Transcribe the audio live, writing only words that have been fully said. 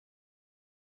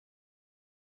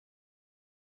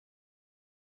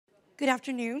Good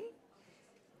afternoon.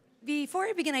 Before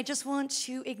I begin, I just want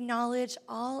to acknowledge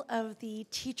all of the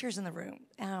teachers in the room.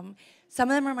 Some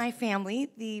of them are my family,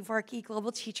 the Varkey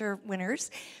Global Teacher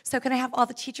winners. So can I have all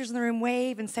the teachers in the room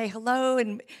wave and say hello,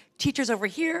 and teachers over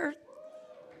here?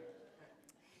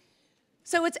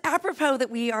 So it's apropos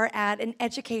that we are at an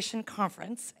education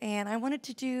conference, and I wanted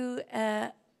to do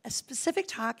a specific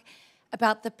talk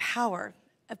about the power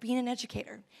of being an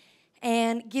educator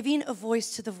and giving a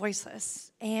voice to the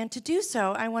voiceless. And to do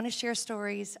so, I want to share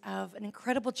stories of an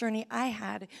incredible journey I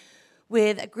had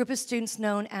with a group of students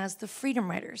known as the Freedom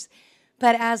Riders.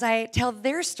 But as I tell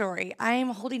their story, I am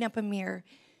holding up a mirror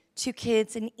to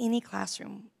kids in any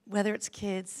classroom, whether it's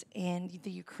kids in the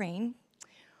Ukraine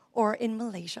or in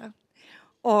Malaysia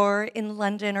or in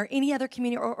London or any other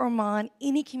community, or Oman,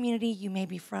 any community you may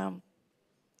be from.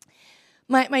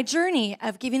 My journey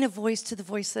of giving a voice to the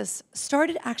voiceless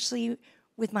started actually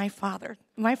with my father.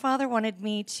 My father wanted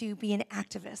me to be an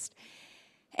activist.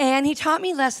 And he taught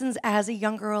me lessons as a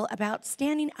young girl about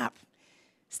standing up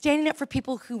for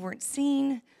people who weren't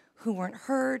seen, who weren't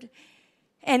heard,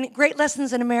 and great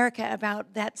lessons in America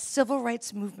about that civil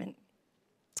rights movement.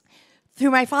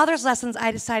 Through my father's lessons,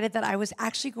 I decided that I was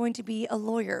actually going to be a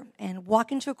lawyer and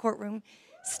walk into a courtroom,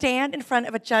 stand in front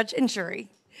of a judge and jury.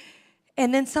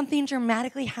 And then something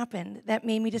dramatically happened that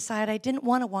made me decide I didn't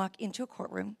want to walk into a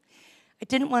courtroom. I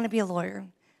didn't want to be a lawyer.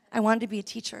 I wanted to be a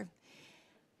teacher.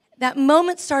 That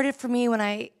moment started for me when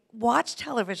I watched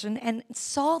television and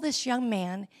saw this young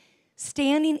man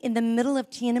standing in the middle of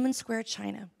Tiananmen Square,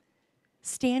 China,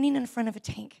 standing in front of a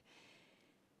tank.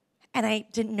 And I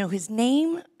didn't know his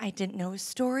name. I didn't know his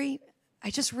story. I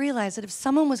just realized that if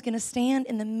someone was going to stand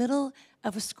in the middle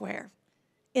of a square,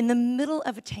 in the middle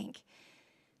of a tank,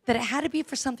 that it had to be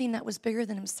for something that was bigger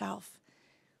than himself,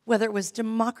 whether it was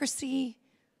democracy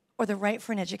or the right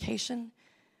for an education.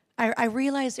 I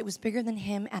realized it was bigger than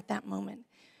him at that moment.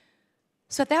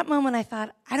 So at that moment, I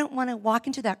thought, I don't want to walk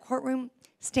into that courtroom,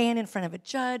 stand in front of a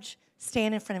judge,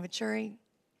 stand in front of a jury.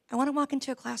 I want to walk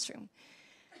into a classroom.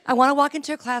 I want to walk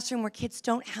into a classroom where kids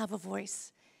don't have a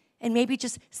voice, and maybe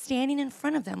just standing in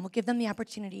front of them will give them the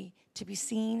opportunity to be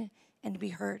seen and to be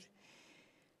heard.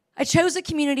 I chose a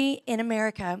community in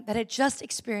America that had just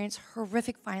experienced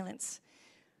horrific violence.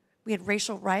 We had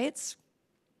racial riots.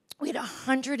 We had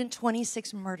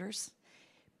 126 murders,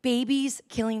 babies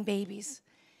killing babies.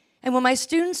 And when my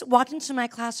students walked into my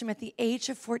classroom at the age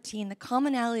of 14, the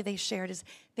commonality they shared is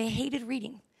they hated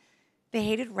reading. They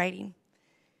hated writing.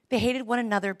 They hated one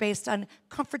another based on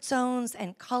comfort zones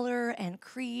and color and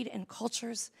creed and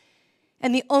cultures.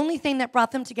 And the only thing that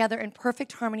brought them together in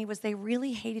perfect harmony was they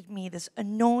really hated me, this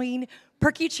annoying,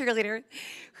 perky cheerleader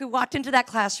who walked into that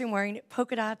classroom wearing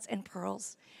polka dots and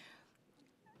pearls.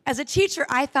 As a teacher,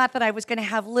 I thought that I was going to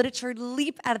have literature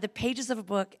leap out of the pages of a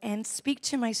book and speak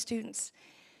to my students.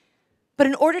 But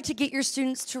in order to get your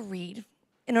students to read,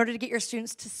 in order to get your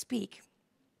students to speak,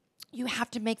 you have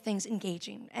to make things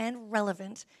engaging and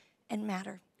relevant and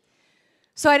matter.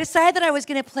 So I decided that I was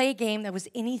going to play a game that was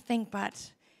anything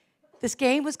but. This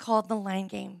game was called the Line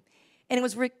Game, and it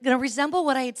was going to resemble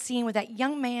what I had seen with that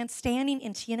young man standing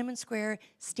in Tiananmen Square,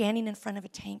 standing in front of a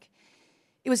tank.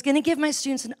 It was going to give my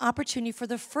students an opportunity for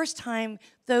the first time,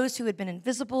 those who had been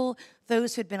invisible,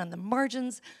 those who had been on the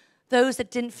margins, those that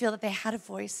didn't feel that they had a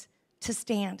voice, to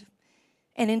stand,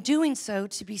 and in doing so,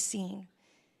 to be seen.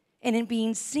 And in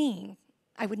being seen,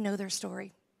 I would know their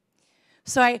story.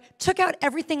 So I took out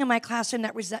everything in my classroom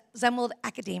that resembled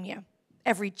academia.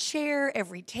 Every chair,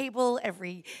 every table,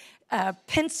 every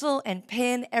pencil and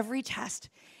pen, every test.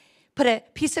 Put a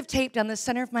piece of tape down the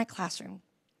center of my classroom,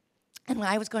 and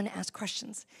I was going to ask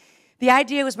questions. The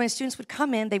idea was my students would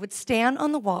come in, they would stand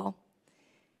on the wall,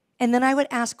 and then I would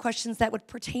ask questions that would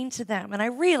pertain to them. And I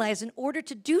realized in order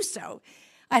to do so,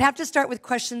 I'd have to start with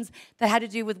questions that had to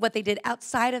do with what they did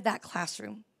outside of that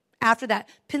classroom. After that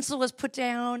pencil was put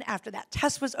down, after that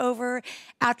test was over,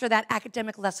 after that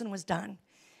academic lesson was done.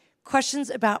 Questions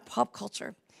about pop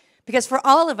culture. Because for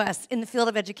all of us in the field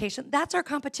of education, that's our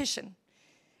competition.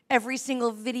 Every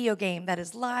single video game that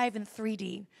is live in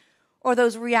 3D, or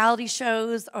those reality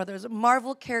shows, or those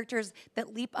Marvel characters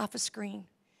that leap off a screen.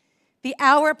 The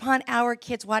hour upon hour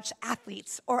kids watch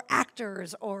athletes, or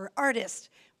actors, or artists,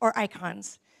 or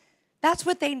icons. That's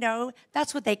what they know,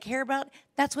 that's what they care about,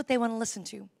 that's what they want to listen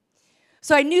to.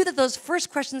 So I knew that those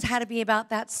first questions had to be about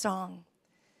that song,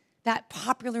 that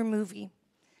popular movie,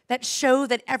 that show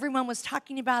that everyone was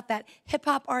talking about, that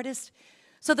hip-hop artist.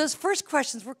 So those first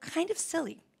questions were kind of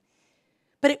silly.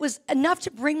 But it was enough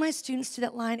to bring my students to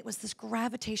that line. It was this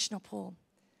gravitational pull.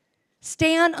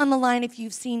 Stand on the line if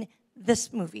you've seen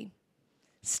this movie.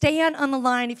 Stand on the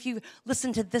line if you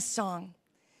listen to this song.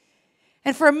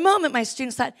 And for a moment, my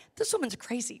students thought, this woman's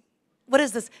crazy. What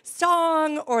does this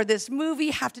song or this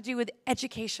movie have to do with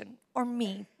education or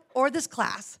me or this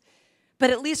class? But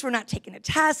at least we're not taking a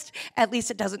test. At least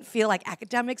it doesn't feel like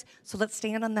academics. So let's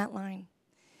stand on that line.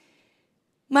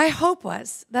 My hope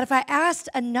was that if I asked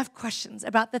enough questions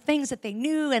about the things that they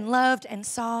knew and loved and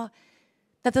saw,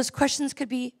 that those questions could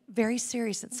be very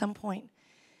serious at some point.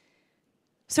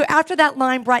 So after that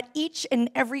line brought each and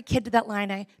every kid to that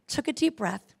line, I took a deep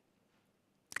breath,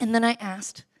 and then I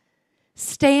asked,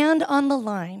 stand on the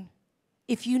line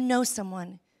if you know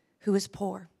someone who is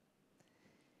poor.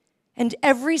 And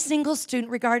every single student,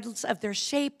 regardless of their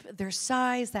shape, their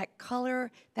size, that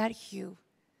color, that hue,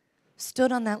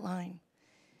 stood on that line.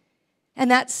 And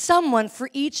that someone for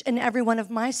each and every one of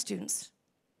my students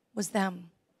was them.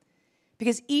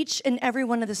 Because each and every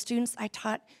one of the students I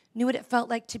taught knew what it felt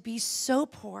like to be so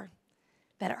poor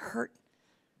that it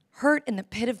hurt in the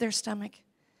pit of their stomach,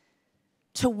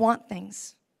 to want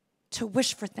things, to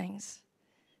wish for things,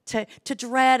 to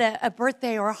dread a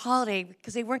birthday or a holiday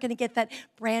because they weren't going to get that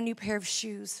brand new pair of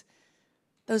shoes,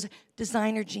 those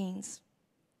designer jeans,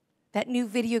 that new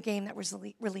video game that was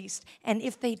released. And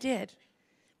if they did,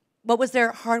 what was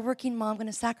their hardworking mom going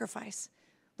to sacrifice?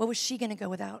 What was she going to go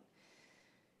without?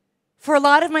 For a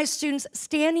lot of my students,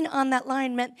 standing on that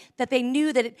line meant that they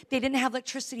knew that they didn't have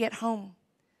electricity at home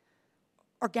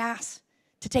or gas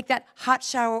to take that hot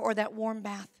shower or that warm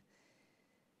bath.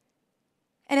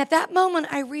 And at that moment,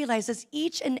 I realized as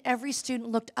each and every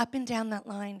student looked up and down that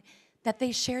line that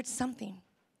they shared something,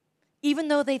 even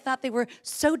though they thought they were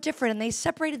so different and they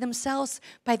separated themselves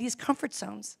by these comfort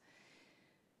zones.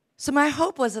 So my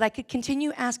hope was that I could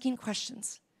continue asking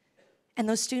questions and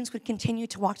those students would continue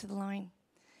to walk to the line.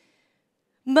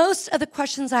 Most of the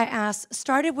questions I asked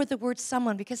started with the word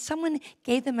someone because someone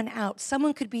gave them an out.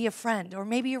 Someone could be a friend or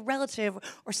maybe a relative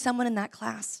or someone in that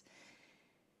class.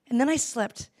 And then I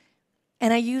slipped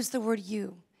and I used the word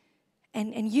you.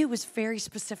 And you was very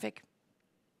specific.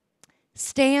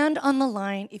 Stand on the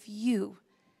line if you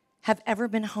have ever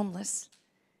been homeless.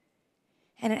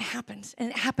 And it happened.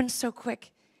 And it happened so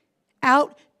quick.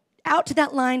 Out to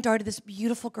that line darted this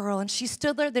beautiful girl, and she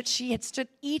stood there that she had stood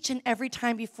each and every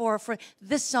time before for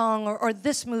this song or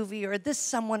this movie or this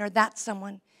someone or that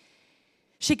someone.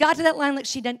 She got to that line like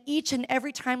she'd done each and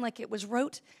every time like it was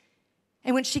rote.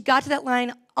 And when she got to that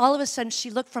line, all of a sudden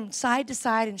she looked from side to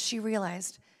side and she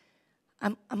realized,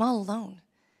 I'm all alone.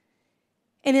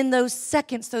 And in those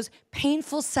seconds, those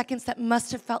painful seconds that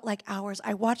must have felt like hours,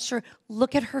 I watched her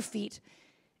look at her feet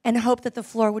and hope that the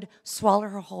floor would swallow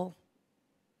her whole.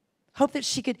 Hope that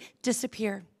she could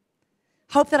disappear.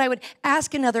 Hope that I would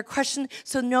ask another question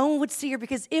so no one would see her,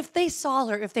 because if they saw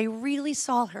her, if they really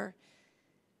saw her,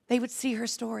 they would see her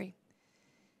story.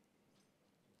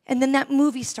 And then that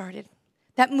movie started.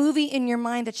 That movie in your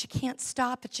mind that you can't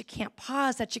stop, that you can't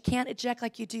pause, that you can't eject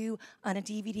like you do on a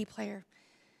DVD player.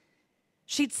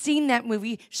 She'd seen that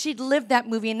movie. She'd lived that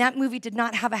movie, and that movie did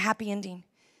not have a happy ending.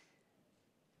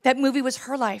 That movie was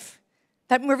her life.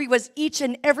 That movie was each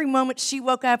and every moment she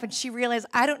woke up and she realized,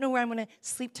 I don't know where I'm going to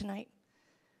sleep tonight.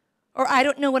 Or I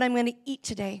don't know what I'm going to eat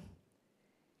today.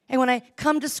 And when I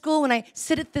come to school, when I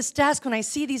sit at this desk, when I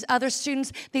see these other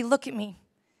students, they look at me.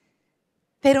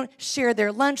 They don't share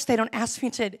their lunch. They don't ask me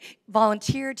to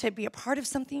volunteer, to be a part of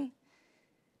something.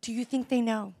 Do you think they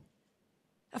know?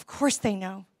 Of course they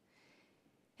know.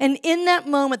 And in that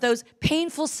moment, those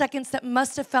painful seconds that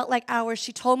must have felt like hours,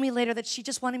 she told me later that she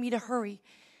just wanted me to hurry.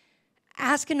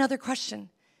 Ask another question.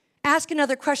 Ask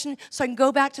another question so I can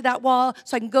go back to that wall,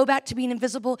 so I can go back to being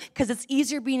invisible, because it's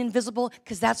easier being invisible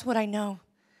because that's what I know.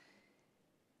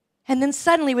 And then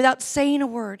suddenly, without saying a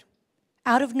word,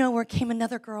 out of nowhere came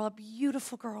another girl, a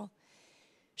beautiful girl.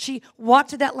 She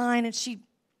walked to that line and she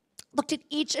looked at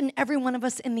each and every one of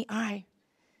us in the eye.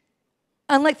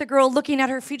 Unlike the girl looking at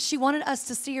her feet, she wanted us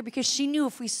to see her because she knew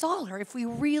if we saw her, if we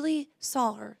really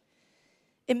saw her,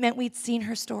 it meant we'd seen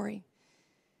her story.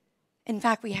 In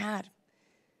fact, we had.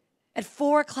 At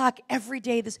 4 o'clock every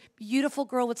day, this beautiful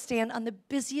girl would stand on the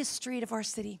busiest street of our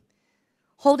city,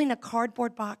 holding a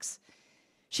cardboard box.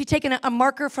 She'd taken a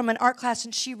marker from an art class,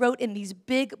 and she wrote in these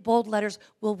big, bold letters,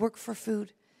 "We'll work for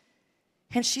food."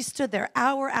 And she stood there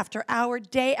hour after hour,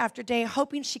 day after day,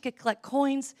 hoping she could collect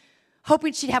coins,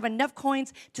 hoping she'd have enough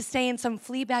coins to stay in some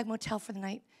flea bag motel for the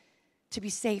night, to be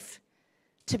safe,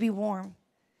 to be warm.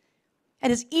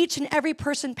 And as each and every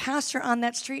person passed her on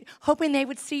that street, hoping they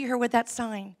would see her with that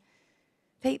sign,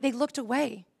 they looked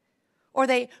away. Or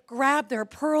they grabbed their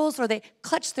pearls, or they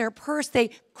clutched their purse. They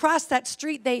crossed that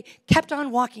street. They kept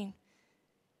on walking.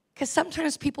 Because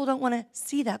sometimes people don't want to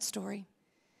see that story.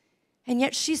 And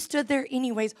yet she stood there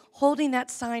anyways, holding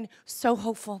that sign, so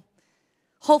hopeful.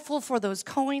 Hopeful for those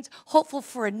coins, hopeful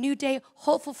for a new day,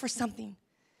 hopeful for something.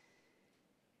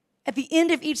 At the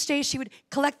end of each day, she would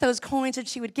collect those coins and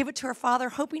she would give it to her father,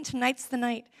 hoping tonight's the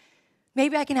night.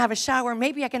 Maybe I can have a shower.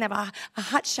 Maybe I can have a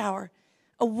hot shower,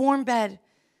 a warm bed.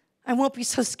 I won't be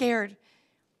so scared.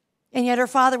 And yet her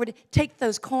father would take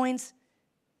those coins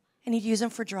and he'd use them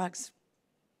for drugs.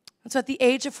 And so at the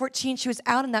age of 14, she was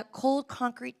out in that cold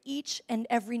concrete each and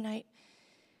every night.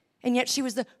 And yet she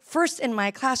was the first in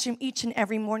my classroom each and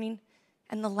every morning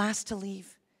and the last to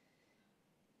leave.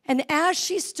 And as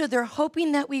she stood there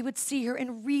hoping that we would see her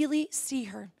and really see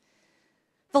her,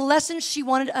 the lesson she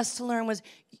wanted us to learn was,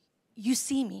 you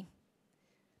see me,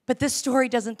 but this story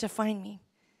doesn't define me.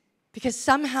 Because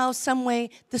somehow, some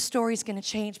way, the story's going to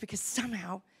change. Because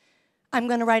somehow, I'm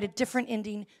going to write a different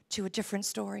ending to a different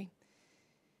story.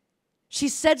 She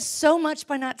said so much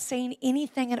by not saying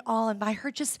anything at all, and by her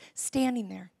just standing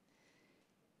there.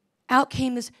 Out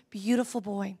came this beautiful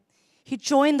boy. He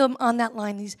joined them on that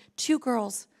line, these two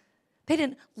girls. They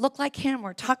didn't look like him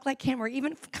or talk like him or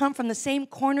even come from the same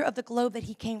corner of the globe that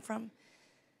he came from.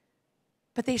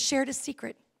 But they shared a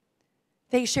secret.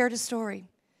 They shared a story.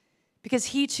 Because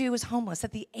he too was homeless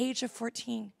at the age of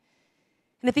 14.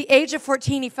 And at the age of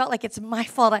 14, he felt like it's my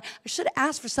fault. I should have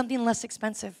asked for something less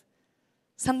expensive.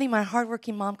 Something my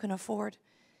hardworking mom couldn't afford.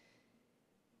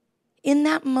 In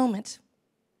that moment,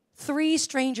 3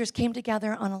 strangers came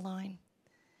together on a line.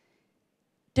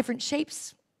 Different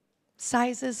shapes,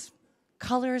 sizes,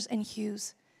 colors, and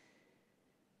hues.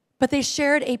 But they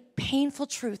shared a painful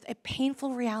truth, a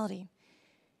painful reality.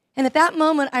 And at that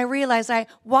moment, I realized I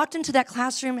walked into that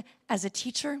classroom as a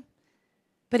teacher,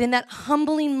 but in that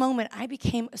humbling moment, I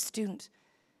became a student.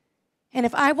 And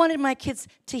if I wanted my kids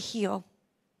to heal,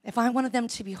 if I wanted them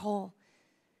to be whole,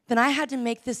 then I had to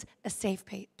make this a safe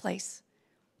place.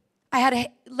 I had to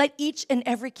let each and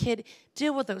every kid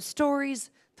deal with those stories,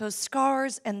 those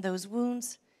scars, and those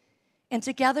wounds. And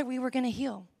together, we were going to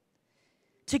heal.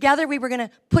 Together, we were going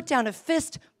to put down a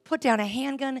fist, put down a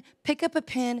handgun, pick up a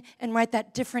pen, and write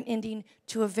that different ending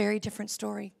to a very different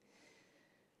story.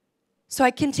 So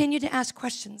I continued to ask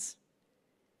questions,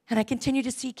 and I continued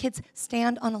to see kids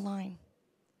stand on a line.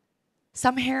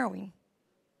 Some harrowing,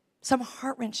 some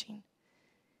heart-wrenching,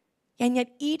 and yet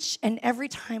each and every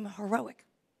time heroic.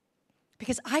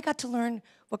 Because I got to learn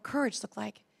what courage looked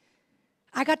like.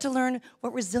 I got to learn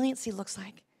what resiliency looks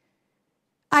like.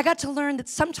 I got to learn that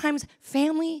sometimes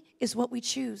family is what we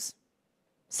choose.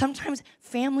 Sometimes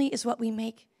family is what we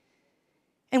make.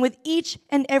 And with each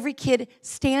and every kid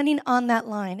standing on that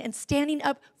line and standing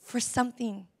up for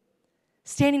something,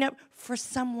 standing up for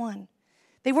someone.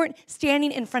 They weren't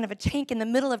standing in front of a tank in the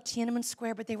middle of Tiananmen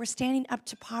Square, but they were standing up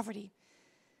to poverty,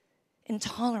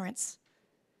 intolerance,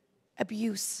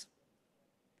 abuse,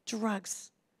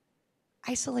 drugs,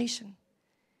 isolation.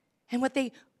 And what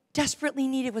they desperately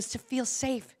needed was to feel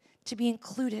safe, to be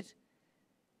included,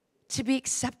 to be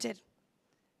accepted.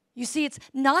 You see, it's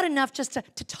not enough just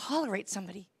to tolerate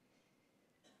somebody.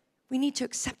 We need to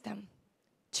accept them,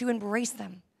 to embrace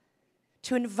them,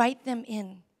 to invite them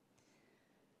in.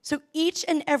 So each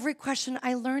and every question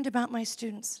I learned about my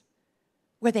students,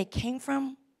 where they came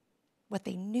from, what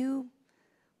they knew,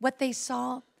 what they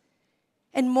saw,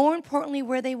 and more importantly,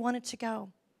 where they wanted to go.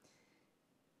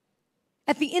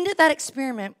 At the end of that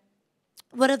experiment,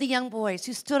 one of the young boys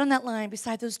who stood on that line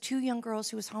beside those 2 young girls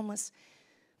who was homeless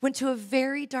went to a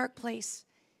very dark place.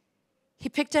 He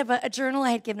picked up a journal.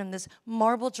 I had given him this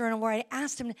marble journal where I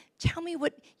asked him, tell me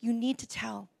what you need to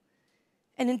tell.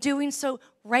 And in doing so,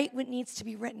 write what needs to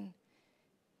be written.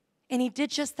 And he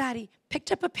did just that. He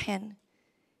picked up a pen,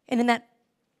 and in that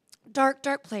dark,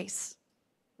 dark place,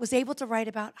 was able to write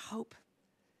about hope.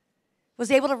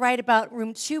 Was able to write about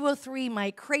room 203,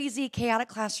 my crazy, chaotic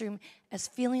classroom, as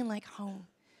feeling like home.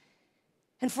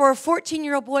 And for a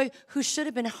 14-year-old boy who should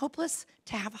have been hopeless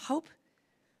to have hope,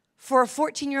 for a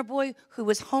 14-year-old boy who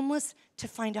was homeless to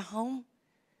find a home,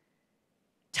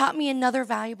 taught me another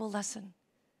valuable lesson.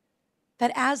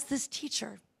 That as this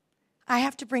teacher, I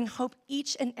have to bring hope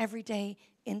each and every day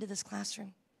into this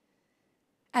classroom.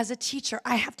 As a teacher,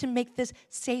 I have to make this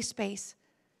safe space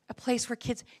a place where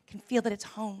kids can feel that it's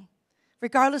home,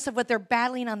 regardless of what they're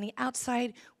battling on the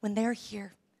outside when they're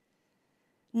here.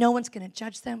 No one's going to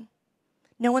judge them.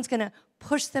 No one's going to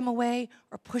push them away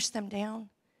or push them down.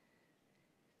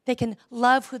 They can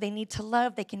love who they need to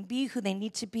love. They can be who they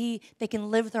need to be. They can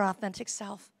live their authentic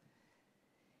self.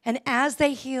 And as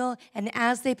they heal and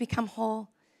as they become whole,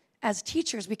 as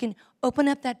teachers, we can open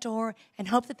up that door and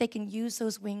hope that they can use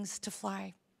those wings to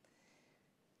fly.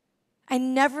 I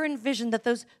never envisioned that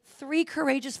those 3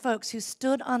 courageous folks who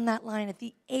stood on that line at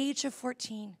the age of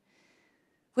 14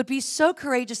 would be so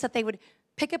courageous that they would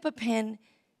pick up a pen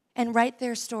and write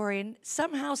their story. And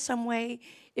somehow, some way,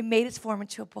 it made its form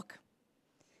into a book.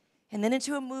 And then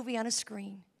into a movie on a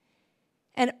screen.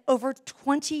 And over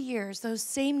 20 years, those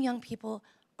same young people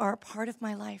are a part of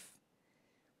my life,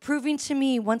 proving to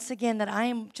me once again that I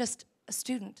am just a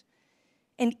student.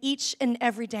 And each and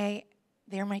every day,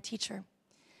 they're my teacher.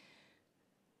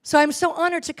 So I'm so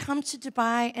honored to come to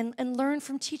Dubai and learn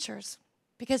from teachers,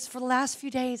 because for the last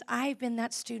few days, I've been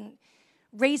that student,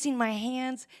 raising my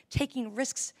hands, taking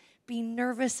risks, being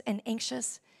nervous and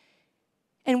anxious,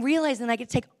 and realizing I could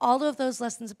take all of those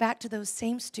lessons back to those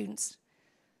same students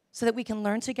so that we can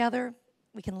learn together,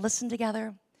 we can listen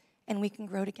together, and we can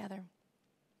grow together.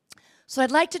 So what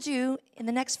I'd like to do in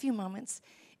the next few moments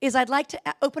is I'd like to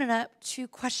open it up to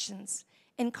questions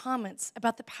and comments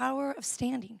about the power of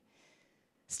standing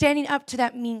up to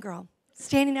that mean girl,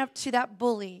 standing up to that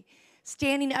bully,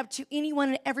 standing up to anyone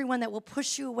and everyone that will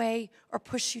push you away or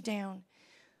push you down.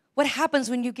 What happens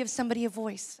when you give somebody a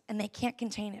voice and they can't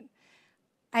contain it?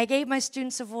 I gave my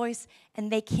students a voice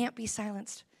and they can't be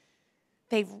silenced.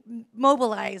 They've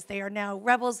mobilized. They are now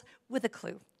rebels with a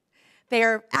clue. They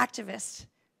are activists.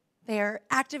 They are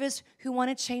activists who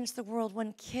want to change the world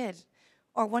one kid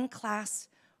or one class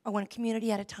or one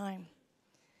community at a time.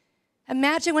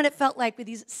 Imagine what it felt like with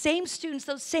these same students,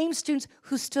 those same students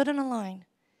who stood in a line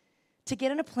to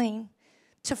get on a plane,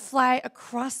 to fly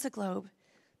across the globe,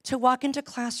 to walk into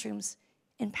classrooms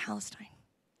in Palestine,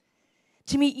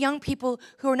 to meet young people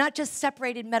who are not just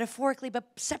separated metaphorically, but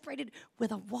separated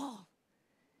with a wall,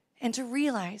 and to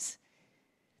realize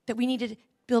that we need to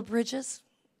build bridges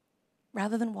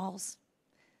rather than walls,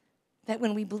 that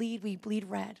when we bleed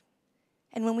red.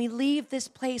 And when we leave this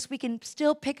place, we can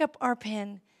still pick up our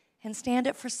pen and stand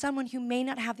up for someone who may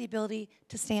not have the ability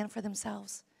to stand for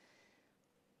themselves.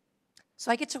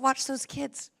 So I get to watch those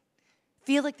kids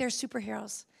feel like they're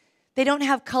superheroes. They don't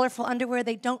have colorful underwear.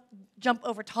 They don't jump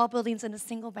over tall buildings in a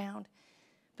single bound.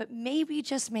 But maybe,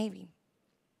 just maybe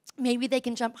they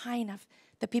can jump high enough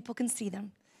that people can see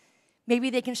them.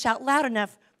 Maybe they can shout loud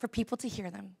enough for people to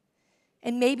hear them.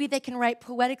 And maybe they can write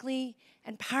poetically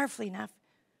and powerfully enough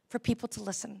for people to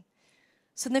listen.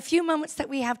 So in the few moments that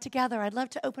we have together, I'd love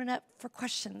to open it up for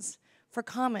questions, for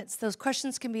comments. Those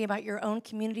questions can be about your own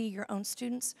community, your own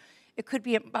students. It could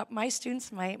be about my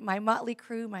students, my motley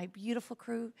crew, my beautiful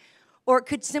crew. Or it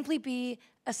could simply be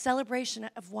a celebration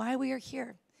of why we are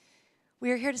here.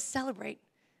 We are here to celebrate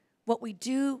what we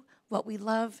do, what we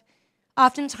love,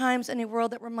 oftentimes in a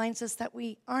world that reminds us that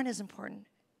we aren't as important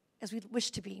as we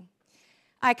wish to be.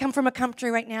 I come from a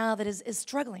country right now that is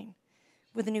struggling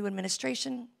with a new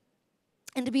administration.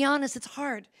 And to be honest, it's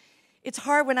hard. It's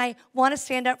hard when I want to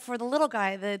stand up for the little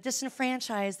guy, the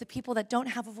disenfranchised, the people that don't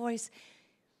have a voice,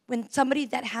 when somebody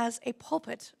that has a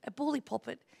pulpit, a bully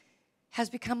pulpit, has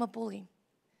become a bully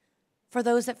for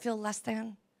those that feel less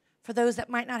than, for those that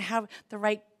might not have the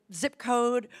right zip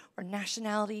code or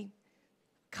nationality,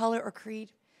 color or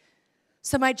creed.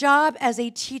 So my job as a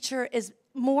teacher is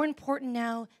more important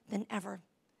now than ever.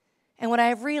 And what I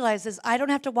have realized is I don't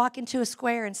have to walk into a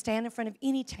square and stand in front of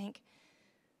any tank,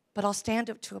 but I'll stand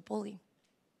up to a bully.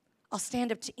 I'll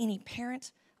stand up to any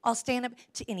parent. I'll stand up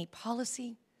to any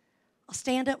policy. I'll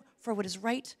stand up for what is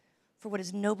right, for what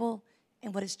is noble,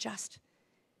 and what is just.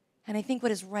 And I think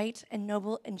what is right and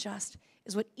noble and just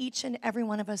is what each and every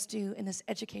one of us do in this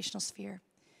educational sphere.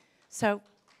 So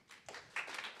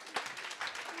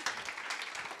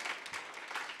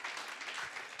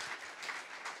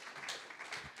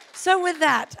with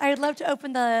that, I'd love to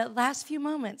open the last few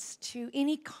moments to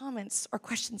any comments or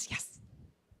questions. Yes?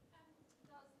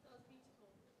 That was beautiful.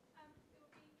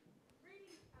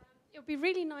 It would be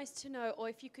really nice to know, or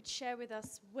if you could share with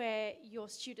us where your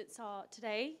students are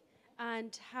today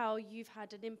and how you've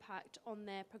had an impact on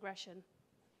their progression.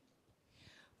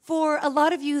 For a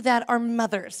lot of you that are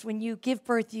mothers, when you give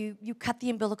birth, you cut the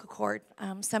umbilical cord.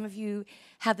 Some of you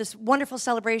have this wonderful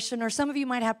celebration, or some of you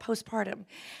might have postpartum.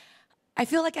 I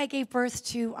feel like I gave birth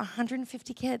to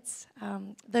 150 kids.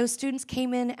 Those students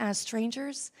came in as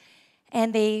strangers,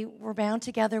 and they were bound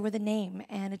together with a name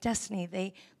and a destiny.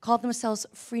 They called themselves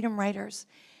freedom writers.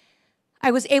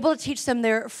 I was able to teach them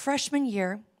their freshman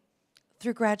year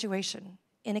through graduation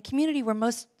in a community where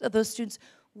most of those students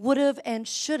would have and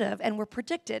should have and were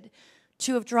predicted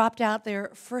to have dropped out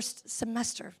their first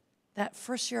semester, that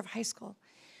first year of high school.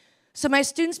 So my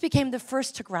students became the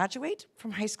first to graduate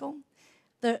from high school,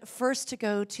 the first to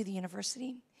go to the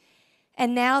university,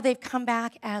 and now they've come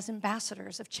back as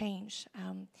ambassadors of change.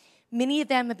 Many of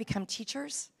them have become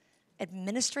teachers,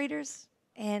 administrators,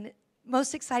 and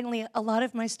most excitingly, a lot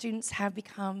of my students have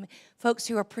become folks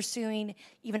who are pursuing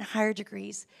even higher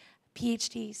degrees,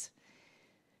 PhDs.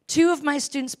 Two of my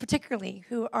students particularly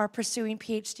who are pursuing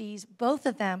PhDs, both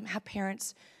of them have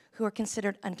parents who are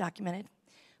considered undocumented.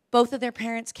 Both of their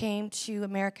parents came to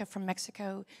America from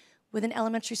Mexico with an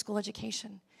elementary school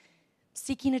education,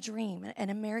 seeking a dream, an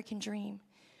American dream.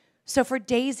 So for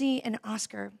Daisy and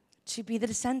Oscar to be the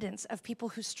descendants of people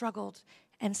who struggled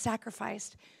and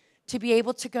sacrificed, to be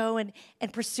able to go and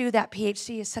pursue that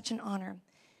PhD is such an honor.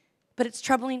 But it's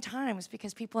troubling times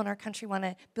because people in our country want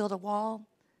to build a wall,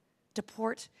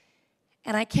 deport,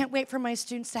 and I can't wait for my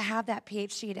students to have that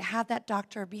PhD, to have that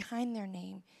doctor behind their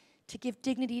name, to give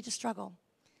dignity to struggle,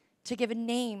 to give a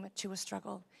name to a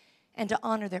struggle, and to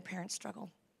honor their parents' struggle.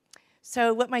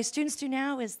 So what my students do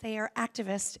now is they are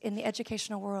activists in the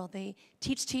educational world. They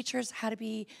teach teachers how to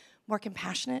be more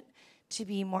compassionate, to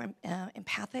be more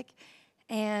empathic,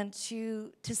 and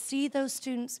to see those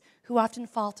students who often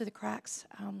fall through the cracks.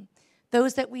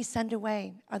 Those that we send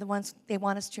away are the ones they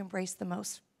want us to embrace the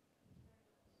most.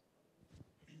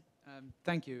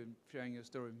 Thank you for sharing your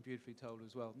story, beautifully told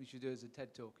as well. You should do it as a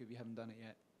TED Talk if you haven't done it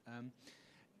yet.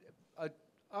 I'd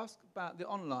ask about the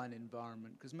online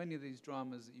environment, because many of these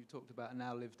dramas that you've talked about are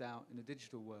now lived out in a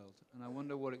digital world. And I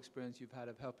wonder what experience you've had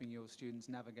of helping your students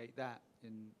navigate that.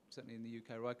 Certainly in the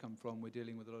UK where I come from, we're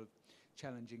dealing with a lot of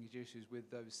challenging issues with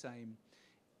those same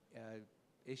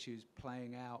issues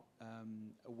playing out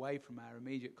away from our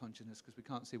immediate consciousness, because we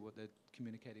can't see what they're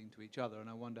communicating to each other. And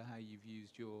I wonder how you've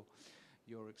used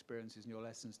your experiences and your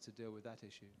lessons to deal with that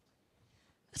issue.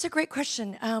 That's a great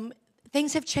question.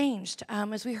 Things have changed.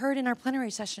 As we heard in our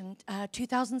plenary session,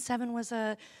 2007 was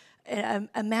a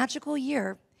magical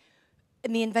year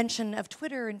in the invention of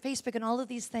Twitter and Facebook and all of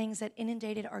these things that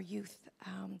inundated our youth.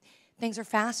 Things are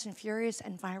fast and furious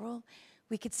and viral.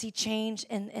 We could see change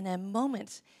in a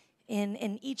moment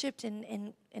in Egypt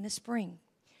in a spring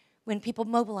when people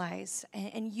mobilize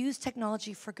and use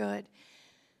technology for good.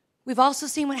 We've also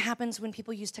seen what happens when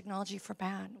people use technology for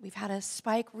bad. We've had a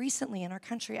spike recently in our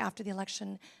country after the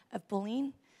election of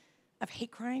bullying, of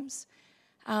hate crimes.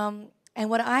 And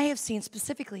what I have seen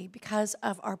specifically because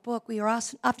of our book, we are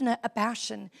often a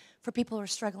bastion for people who are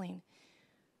struggling.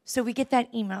 So we get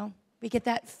that email, we get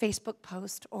that Facebook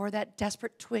post, or that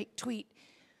desperate tweet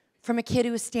from a kid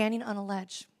who is standing on a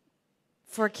ledge,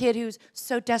 for a kid who's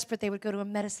so desperate they would go to a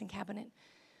medicine cabinet,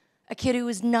 a kid who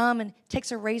is numb and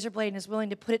takes a razor blade and is willing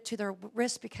to put it to their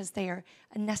wrist because they are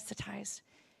anesthetized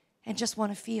and just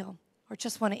want to feel or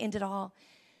just want to end it all.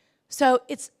 So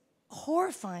it's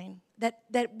horrifying that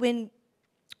when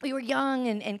we were young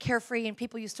and carefree and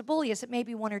people used to bully us, it may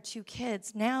be one or two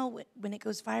kids. Now, when it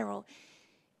goes viral,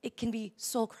 it can be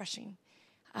soul-crushing.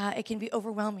 It can be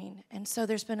overwhelming. And so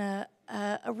there's been a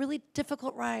really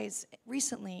difficult rise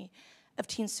recently of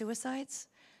teen suicides,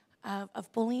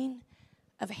 of bullying,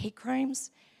 of hate crimes.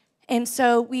 And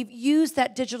so we've used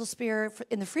that digital sphere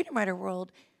in the freedom rider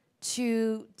world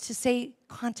to say,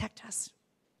 contact us.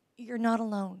 You're not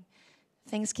alone.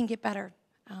 Things can get better.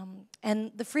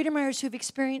 And the freedom riders who've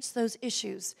experienced those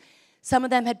issues, some of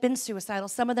them had been suicidal,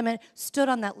 some of them had stood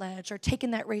on that ledge or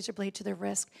taken that razor blade to their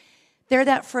wrist. They're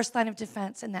that first line of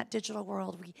defense in that digital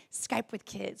world. We Skype with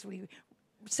kids, we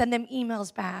send them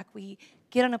emails back, we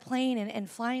get on a plane and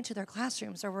fly into their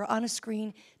classrooms, or we're on a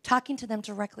screen talking to them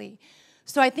directly.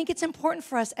 So I think it's important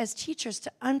for us as teachers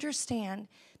to understand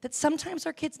that sometimes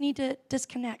our kids need to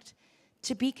disconnect,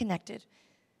 to be connected,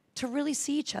 to really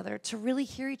see each other, to really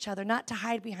hear each other, not to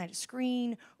hide behind a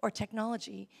screen or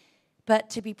technology, but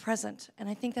to be present. And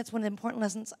I think that's one of the important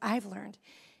lessons I've learned,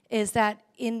 is that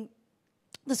in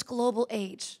this global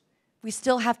age, we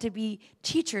still have to be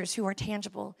teachers who are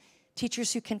tangible,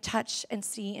 teachers who can touch and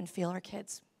see and feel our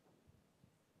kids.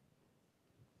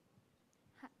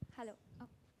 Hello. Oh.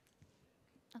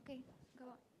 Okay, go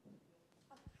on.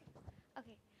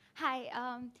 Okay.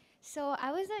 Hi. So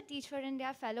I was a Teach for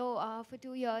India fellow for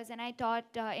 2 years, and I taught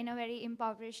in a very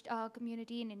impoverished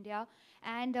community in India.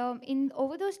 And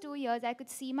over those 2 years, I could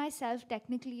see myself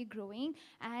technically growing.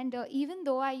 And even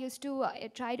though I used to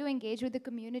try to engage with the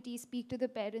community, speak to the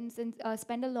parents, and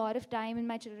spend a lot of time in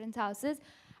my children's houses,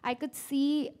 I could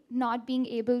see not being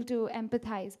able to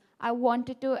empathize. I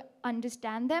wanted to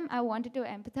understand them, I wanted to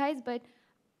empathize, but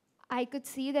I could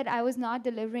see that I was not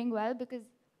delivering well because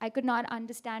I could not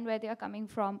understand where they are coming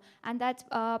from. And that's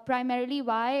primarily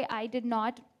why I did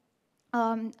not,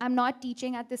 I'm not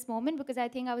teaching at this moment, because I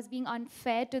think I was being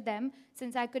unfair to them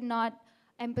since I could not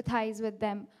empathize with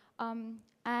them.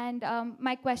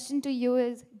 My question to you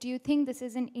is, do you think this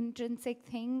is an intrinsic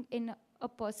thing in a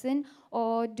person,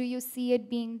 or do you see it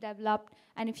being developed?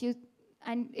 And if you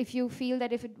and if you feel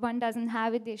that if one doesn't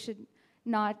have it, they should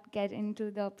not get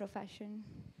into the profession?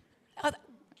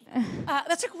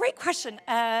 That's a great question.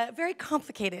 Very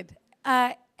complicated.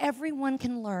 Everyone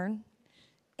can learn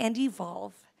and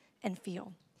evolve and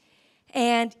feel.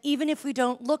 And even if we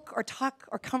don't look or talk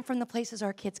or come from the places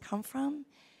our kids come from,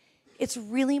 it's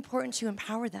really important to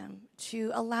empower them,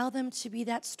 to allow them to be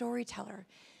that storyteller,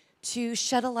 to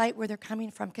shed a light where they're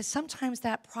coming from. Because sometimes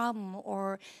that problem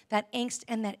or that angst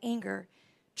and that anger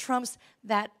trumps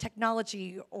that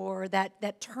technology or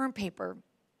that term paper.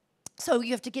 So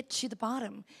you have to get to the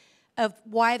bottom of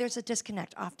why there's a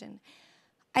disconnect often.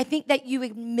 I think that you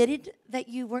admitted that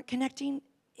you weren't connecting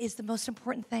is the most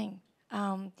important thing.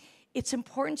 It's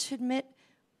important to admit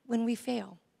when we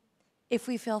fail, if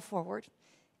we fail forward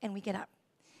and we get up.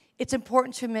 It's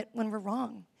important to admit when we're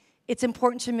wrong. It's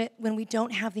important to admit when we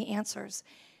don't have the answers.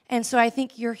 And so I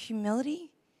think your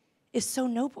humility is so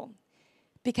noble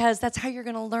because that's how you're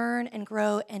going to learn and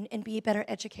grow and be a better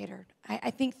educator.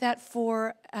 I think that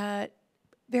for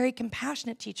very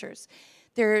compassionate teachers,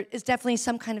 there is definitely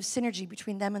some kind of synergy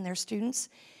between them and their students.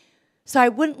 So I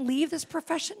wouldn't leave this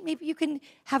profession. Maybe you can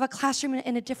have a classroom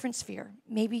in a different sphere.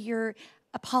 Maybe you're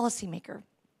a policymaker.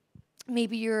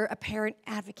 Maybe you're a parent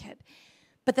advocate.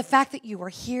 But the fact that you are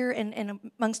here and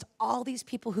amongst all these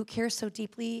people who care so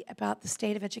deeply about the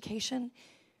state of education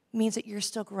means that you're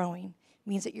still growing,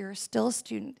 means that you're still a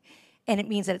student, and it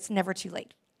means that it's never too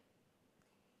late.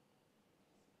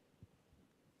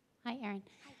 Hi, Erin.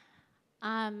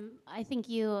 I think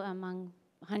you, among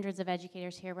hundreds of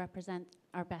educators here, represent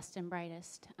our best and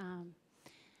brightest.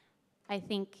 I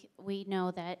think we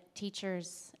know that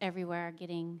teachers everywhere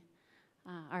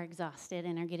are exhausted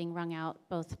and are getting wrung out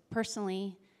both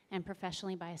personally and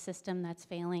professionally by a system that's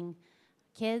failing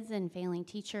kids and failing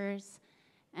teachers.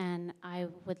 And I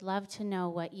would love to know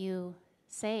what you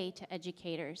say to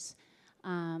educators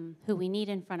who we need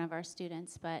in front of our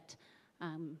students, but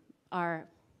are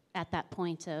at that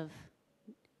point of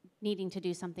needing to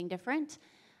do something different,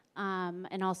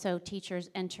 and also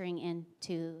teachers entering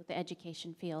into the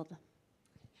education field.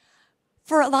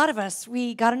 For a lot of us,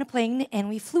 we got on a plane and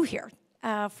we flew here.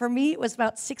 For me, it was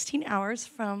about 16 hours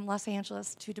from Los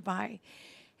Angeles to Dubai.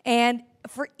 And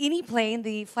for any plane,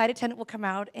 the flight attendant will come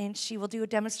out and she will do a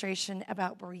demonstration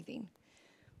about breathing.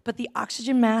 Put the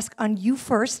oxygen mask on you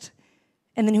first,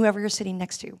 and then whoever you're sitting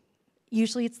next to.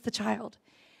 Usually it's the child.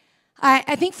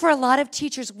 I think for a lot of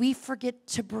teachers, we forget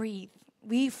to breathe.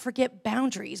 We forget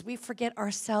boundaries. We forget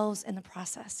ourselves in the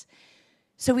process.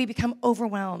 So we become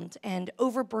overwhelmed and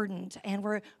overburdened, and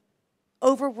we're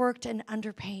overworked and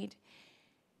underpaid.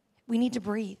 We need to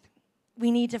breathe. We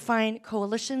need to find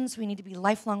coalitions. We need to be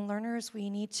lifelong learners.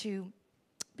 We need to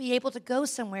be able to go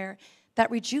somewhere that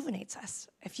rejuvenates us.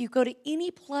 If you go to any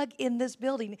plug in this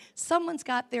building, someone's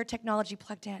got their technology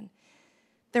plugged in.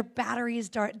 Their battery is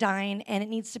dying, and it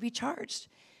needs to be charged.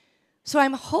 So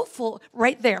I'm hopeful,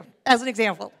 right there, as an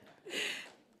example.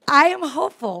 I am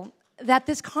hopeful that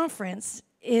this conference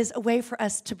is a way for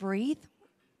us to breathe,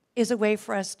 is a way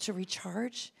for us to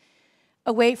recharge,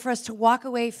 a way for us to walk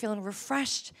away feeling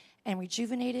refreshed and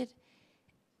rejuvenated.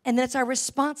 And then it's our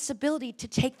responsibility to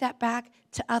take that back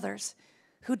to others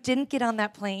who didn't get on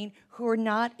that plane, who are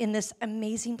not in this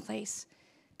amazing place,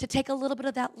 to take a little bit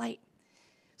of that light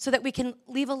so that we can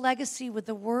leave a legacy with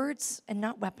the words and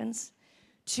not weapons,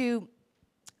 to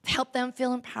help them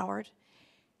feel empowered,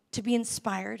 to be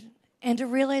inspired, and to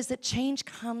realize that change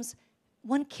comes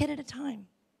one kid at a time.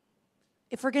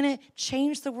 If we're going to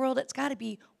change the world, it's got to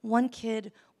be one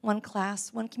kid, one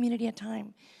class, one community at a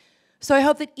time. So I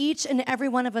hope that each and every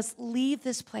one of us leave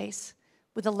this place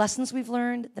with the lessons we've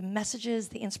learned, the messages,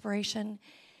 the inspiration,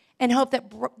 and hope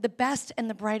that the best and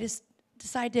the brightest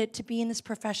decide to be in this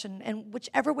profession, and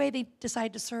whichever way they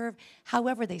decide to serve,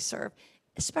 however they serve,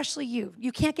 especially you.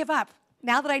 You can't give up.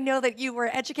 Now that I know that you were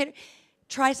educated,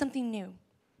 try something new.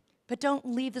 But don't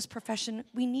leave this profession.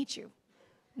 We need you.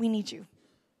 We need you.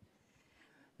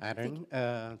 Erin,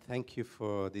 thank you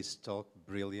for this talk.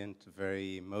 Brilliant,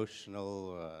 very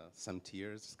emotional. Some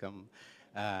tears come.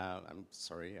 I'm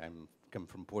sorry, I'm come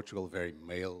from Portugal, very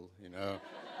male,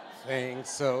 thing.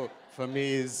 So for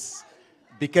me, it's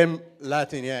became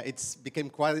Latin. Yeah, it's became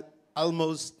quite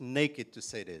almost naked to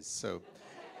say this. So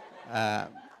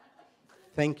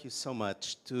thank you so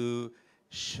much to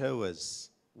show us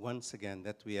once again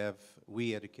that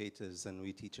we educators and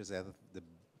we teachers have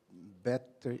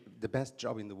the best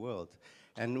job in the world,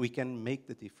 and we can make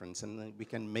the difference, and we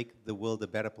can make the world a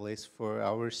better place for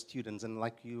our students. And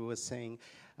like you were saying,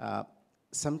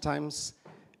 sometimes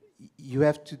you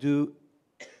have to do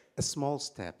a small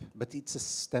step, but it's a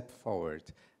step forward.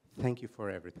 thank you for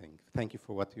everything. Thank you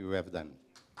for what you have done.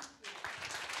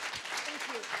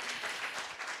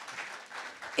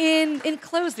 In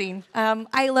closing,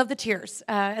 I love the tears.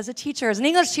 As a teacher, as an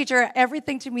English teacher,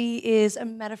 everything to me is a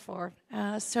metaphor.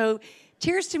 So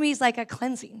tears to me is like a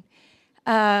cleansing,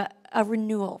 a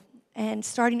renewal, and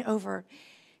starting over.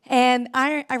 And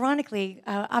ironically,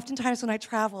 oftentimes when I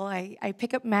travel, I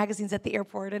pick up magazines at the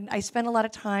airport, and I spend a lot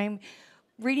of time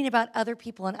reading about other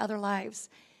people and other lives.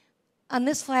 On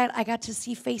this flight, I got to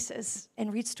see faces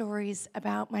and read stories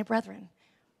about my brethren,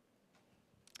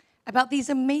 about these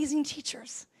amazing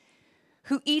teachers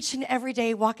who each and every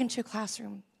day walk into a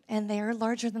classroom, and they are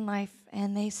larger than life,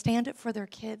 and they stand up for their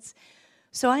kids.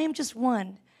 So I am just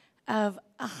one of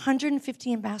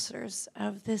 150 ambassadors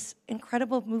of this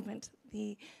incredible movement,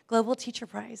 the Global Teacher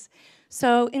Prize.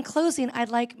 So in closing, I'd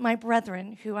like my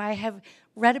brethren, who I have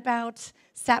read about,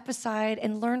 sat beside,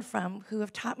 and learned from, who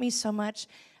have taught me so much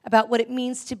about what it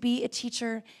means to be a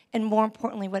teacher, and more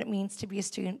importantly, what it means to be a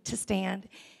student, to stand.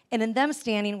 And in them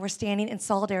standing, we're standing in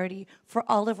solidarity for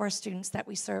all of our students that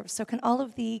we serve. So can all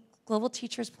of the global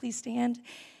teachers please stand?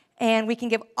 And we can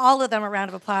give all of them a round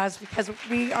of applause, because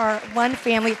we are one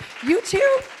family. You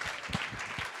too.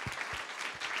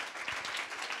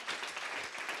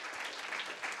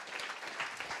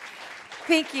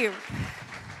 Thank you.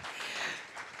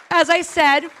 As I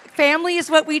said, family is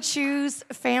what we choose,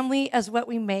 family is what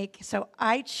we make. So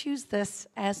I choose this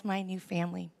as my new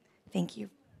family. Thank you.